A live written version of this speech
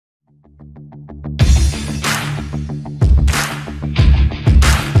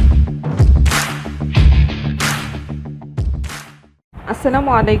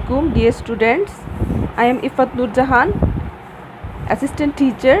Assalamu alaikum, dear students. I am Iffat Nur Jahan, Assistant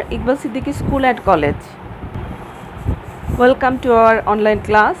Teacher, IQBAL SIDDIQUEE School and College. Welcome to our online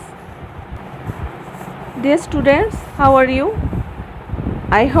class. Dear students, how are you?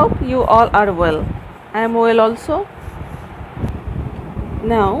 I hope you all are well. I am well also.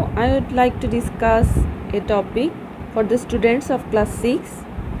 Now, I would like to discuss a topic for the students of class 6.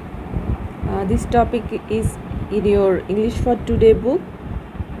 This topic is in your English for Today book.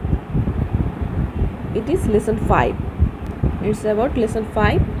 It is lesson 5. It's about lesson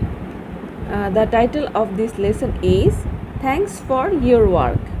 5. The title of this lesson is Thanks for your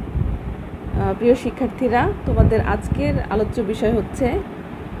work. প্রিয় শিক্ষার্থীরা, তোমাদের আজকের আলোচ্য বিষয় হচ্ছে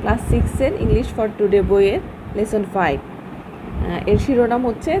class 6 এর English for today বইয়ের lesson 5। এর শিরোনাম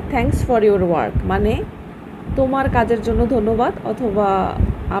হচ্ছে থ্যাঙ্কস ফর ইউর ওয়ার্ক, মানে তোমার কাজের জন্য ধন্যবাদ, অথবা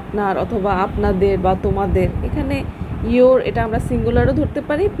আপনার অথবা আপনাদের বা তোমাদের। এখানে ইয়োর এটা আমরা সিঙ্গুলারও ধরতে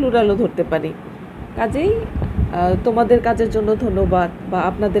পারি, প্লুরালও ধরতে পারি। কাজেই তোমাদের কাজের জন্য ধন্যবাদ বা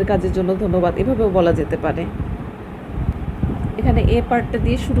আপনাদের কাজের জন্য ধন্যবাদ এভাবেও বলা যেতে পারে। এখানে এ পার্টটা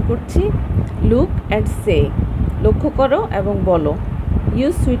দিয়ে শুরু করছি। লুক অ্যান্ড সে, লক্ষ্য করো এবং বলো।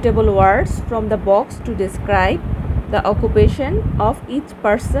 Use suitable words from the box to describe the occupation of each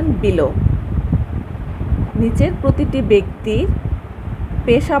person below. নিচের প্রতিটি ব্যক্তির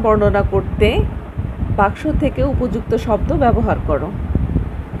পেশা বর্ণনা করতে বাক্স থেকে উপযুক্ত শব্দ ব্যবহার করো।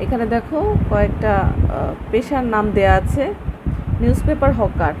 এখানে দেখো কয়েকটা পেশার নাম দেয়া আছে। নিউজপেপার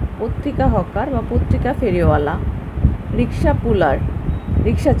হকার, পত্রিকা হকার বা পত্রিকা ফেরিওয়ালা। রিক্সা পুলার,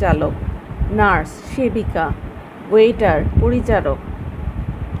 রিক্সা চালক। নার্স, সেবিকা। ওয়েটার, পরিচারক।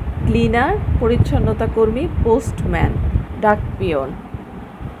 ক্লিনার, পরিচ্ছন্নতা কর্মী। পোস্টম্যান, ডাক পিয়ন।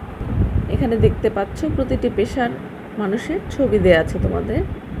 এখানে দেখতে পাচ্ছ প্রতিটি পেশার মানুষের ছবি দেয়া আছে তোমাদের।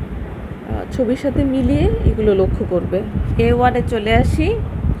 ছবির সাথে মিলিয়ে এগুলো লক্ষ্য করবে। A1-এ চলে আসি।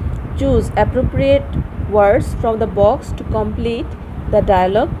 Choose appropriate words from the box to complete the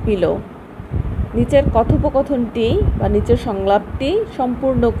dialogue below. নিচের কথোপকথনটি বা নিচের সংলাপটি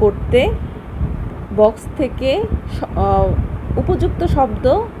সম্পূর্ণ করতে বক্স থেকে উপযুক্ত শব্দ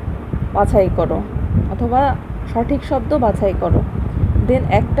বাছাই করো অথবা সঠিক শব্দ বাছাই করো। দেন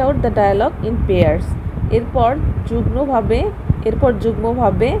act out the dialogue in pairs. এরপর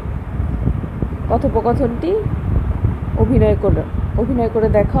যুগ্মভাবে কথোপকথনটি অভিনয় করে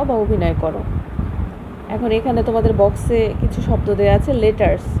দেখাও বা অভিনয় করো। এখন এখানে তোমাদের বক্সে কিছু শব্দ দেওয়া আছে।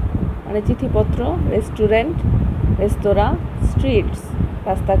 লেটার্স মানে চিঠিপত্র। রেস্টুরেন্ট, রেস্তোরাঁ। স্ট্রিটস,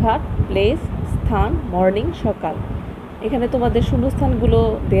 রাস্তাঘাট। প্লেস, স্থান। মর্নিং, সকাল। এখানে তোমাদের শূন্যস্থানগুলো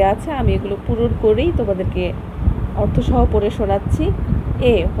দেওয়া আছে, আমি এগুলো পূরণ করেই তোমাদেরকে অর্থসহ পড়ে শোনাচ্ছি।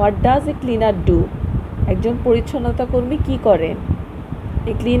 এ, what does a cleaner do? একজন পরিচ্ছন্নতা কর্মী কী করেন?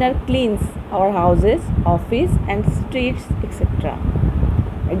 এ cleaner ক্লিনস hour houses, office and streets etcetera.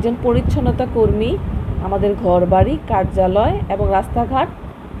 একজন পরিচ্ছন্নতা কর্মী আমাদের ঘর বাড়ি, কার্যালয় এবং রাস্তাঘাট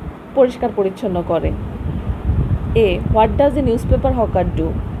পরিষ্কার পরিচ্ছন্ন করে। এ, what does a newspaper hawker do?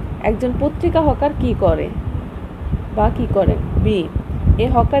 একজন পত্রিকা হকার কী করে বা কী করেন? বি, এ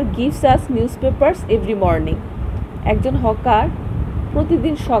hawker gives us news papers every morning. একজন হকার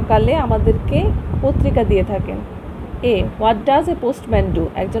প্রতিদিন সকালে আমাদেরকে পত্রিকা দিয়ে থাকেন। এ, what does a postman do?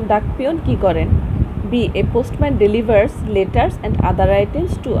 একজন ডাকপিয়ন কী করেন? B, A postman delivers letters and other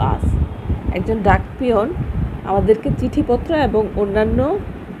items to us. একজন ডাকপিয়ন আমাদেরকে চিঠিপত্র এবং অন্যান্য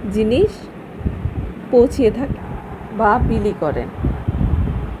জিনিস পৌঁছিয়ে থাকেন বা বিলি করেন।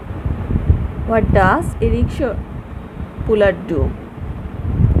 What does a rickshaw পুলার do?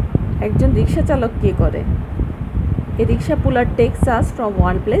 একজন রিক্সা চালক কী করে? এ রিক্সা পুলার tax us from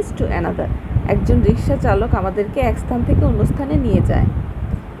one place to another. একজন রিক্সা চালক আমাদেরকে এক স্থান থেকে অন্য স্থানে নিয়ে যায়।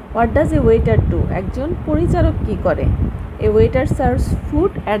 What does a waiter do? একজন পরিচারক কী করে? এ waiter serves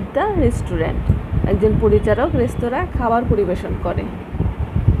food at the restaurant. একজন পরিচারক রেস্তোরাঁ খাবার পরিবেশন করে।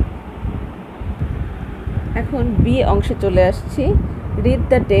 এখন বি অংশে চলে আসছি। Read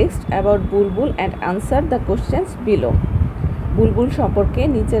the text about Bulbul and answer the questions below. বুলবুল সম্পর্কে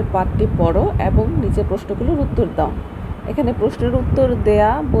নিচের পাঠটি পড়ো এবং নিচের প্রশ্নগুলোর উত্তর দাও। এখানে প্রশ্নের উত্তর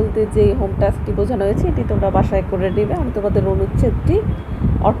দেয়া বলতে যে হোম টাস্কটি বোঝানো হয়েছে এটি তোমরা বাসায় করে নেবে। আমি তোমাদের অনুচ্ছেদটি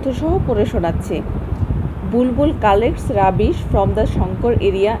অর্থসহ পড়ে শোনাচ্ছি। বুলবুল collects rubbish from the Shankar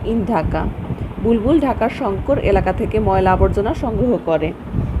area in Dhaka. বুলবুল ঢাকার শঙ্কর এলাকা থেকে ময়লা আবর্জনা সংগ্রহ করে।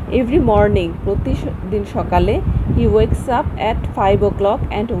 এভরি মর্নিং, প্রতিদিন সকালে, হি wakes up at 5 o'clock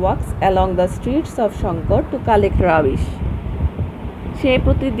and wax along the streets of Shankar to collect rubbish. সে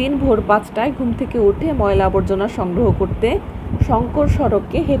প্রতিদিন ভোর 5টায় ঘুম থেকে উঠে ময়লা আবর্জনা সংগ্রহ করতে শঙ্কর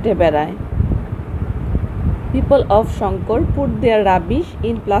সড়ককে হেঁটে বেড়ায়। People of Shankar put there rubbish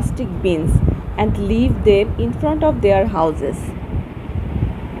in plastic beans and leave them in front of their houses.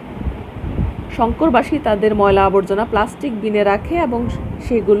 শঙ্করবাসী তাদের ময়লা আবর্জনা প্লাস্টিক বিনে রাখে এবং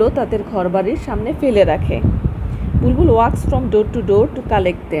সেগুলো তাদের ঘরবাড়ির সামনে ফেলে রাখে। বুলবুল wax from door to door to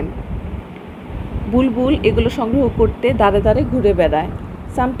collect them. বুলবুল এগুলো সংগ্রহ করতে দাঁড়ে দাঁড়ে ঘুরে বেড়ায়।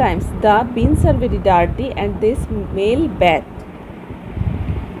 Sometimes the beans are very dirty and they smell bad.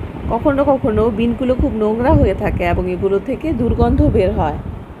 কখনো কখনো বিনগুলো খুব নোংরা হয়ে থাকে এবং এগুলো থেকে দুর্গন্ধ বের হয়।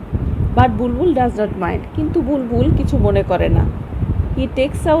 But Bulbul does not mind. কিন্তু বুলবুল কিছু মনে করে না। হি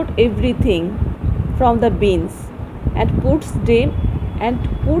tax out everything from the beans and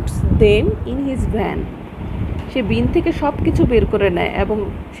puts them in his van. সে বিন থেকে সব কিছু বের করে নেয় এবং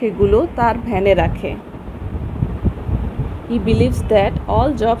সেগুলো তার ভ্যানে রাখে। He believes that all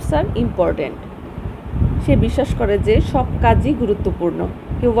jobs R important. সে বিশ্বাস করে যে সব কাজই গুরুত্বপূর্ণ।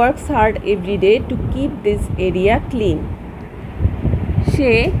 He works hard every day to keep this area clean.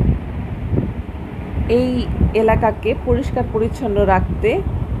 সে এই এলাকাকে পরিষ্কার পরিচ্ছন্ন রাখতে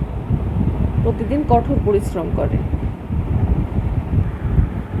প্রতিদিন কঠোর পরিশ্রম করে।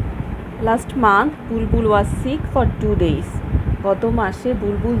 Last month Bulbul was sick for 2 days। গত মাসে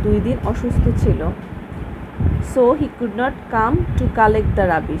বুলবুল 2 দিন অসুস্থ ছিল। So he could not come to collect the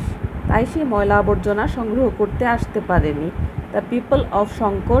rubbish. তাই সে ময়লা আবর্জনা সংগ্রহ করতে আসতে পারেনি। The people of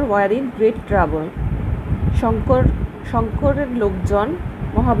Shankar war in great trouble. শঙ্করের লোকজন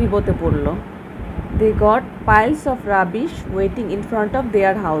মহাবিপদে পড়ল। দে goat piles of rubbish waiting in front of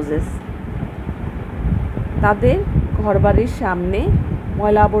their houses. তাদের ঘরবাড়ির সামনে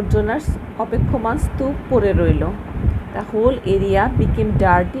ময়লা আবর্জনার অপেক্ষমান স্তূপ পড়ে রইল। The whole area became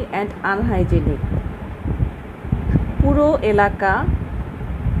dirty and unhygienic. পুরো এলাকা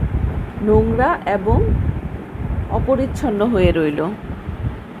নোংরা এবং অপরিচ্ছন্ন হয়ে রইল।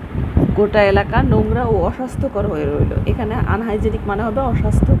 গোটা এলাকা নোংরা ও অস্বাস্থ্যকর হয়ে রইল। এখানে আনহাইজেনিক মানে হবে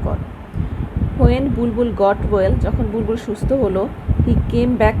অস্বাস্থ্যকর। হোয়েন বুলবুল গট ওয়েল, যখন বুলবুল সুস্থ হলো, হি কেম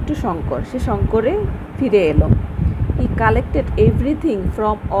ব্যাক টু শঙ্কর। সে শঙ্করে ফিরে এলো। হি collected everything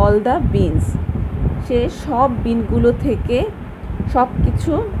from all the beans. সে সব বিনগুলো থেকে সব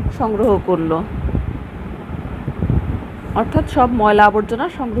কিছু সংগ্রহ করলো, অর্থাৎ সব ময়লা আবর্জনা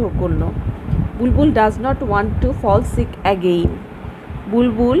সংগ্রহ করলো। বুলবুল does not want to fall sick again.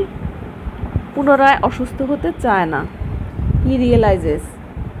 বুলবুল পুনরায় অসুস্থ হতে চায় না। হি realises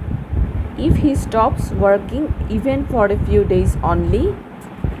if he stops working even for a few days only.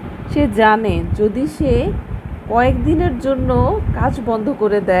 সে জানে যদি সে কয়েকদিনের জন্য কাজ বন্ধ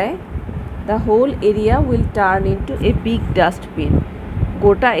করে দেয়, the whole area will turn into a big dustbin.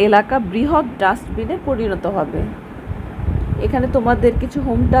 গোটা এলাকা বৃহৎ ডাস্টবিনে পরিণত হবে। এখানে তোমাদের কিছু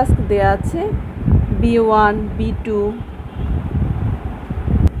হোম টাস্ক দেওয়া আছে, B1, B2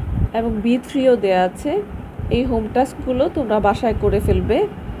 এবং B3ও দেওয়া আছে। এই হোম টাস্কগুলো তোমরা বাসায় করে ফেলবে।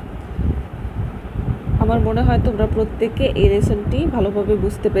 আমার মনে হয় তোমরা প্রত্যেকে এই লেসনটি ভালোভাবে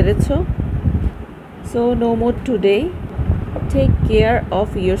বুঝতে পেরেছো। So no more today. Take care of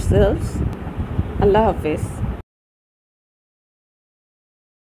ইয়োরসেলভস। আল্লাহ হাফেজ।